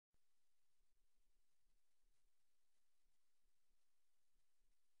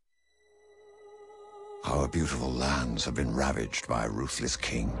Our beautiful lands have been ravaged by a ruthless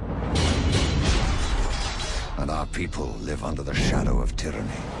king. And our people live under the shadow of tyranny.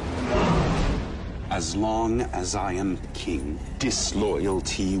 As long as I am king,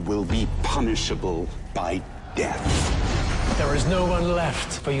 disloyalty will be punishable by death. There is no one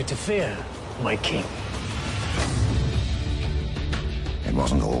left for you to fear, my king. It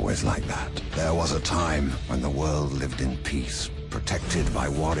wasn't always like that. There was a time when the world lived in peace, protected by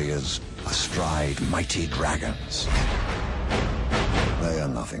warriors astride mighty dragons. They are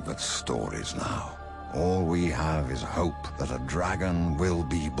nothing but stories now. All we have is hope that a dragon will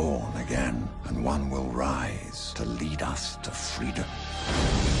be born again, and one will rise to lead us to freedom.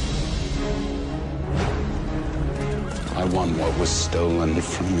 I won what was stolen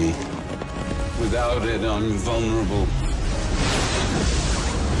from me. Without it, I'm vulnerable.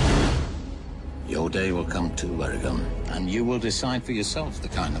 Your day will come too, Eragon, and you will decide for yourself the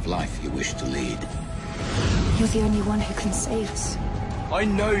kind of life you wish to lead. You're the only one who can save us. I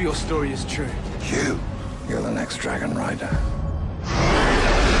know your story is true. You're the next dragon rider.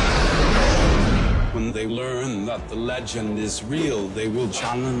 When they learn that the legend is real, they will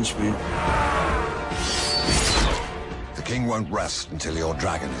challenge me. The king won't rest until your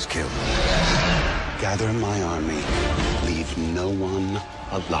dragon is killed. Gather my army. Leave no one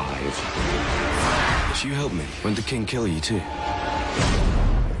alive. If you help me, won't the king kill you too?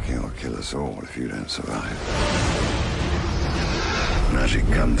 The king will kill us all if you don't survive. Magic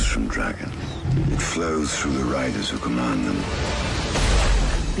comes from dragons. It flows through the riders who command them.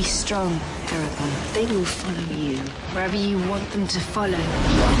 Be strong, Eragon. They will follow you wherever you want them to follow.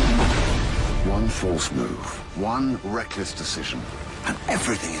 One false move, one reckless decision, and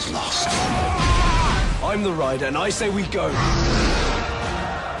everything is lost. I'm the rider, and I say we go.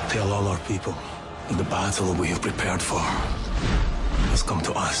 Tell all our people that the battle we have prepared for has come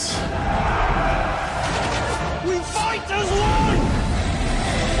to us. We fight as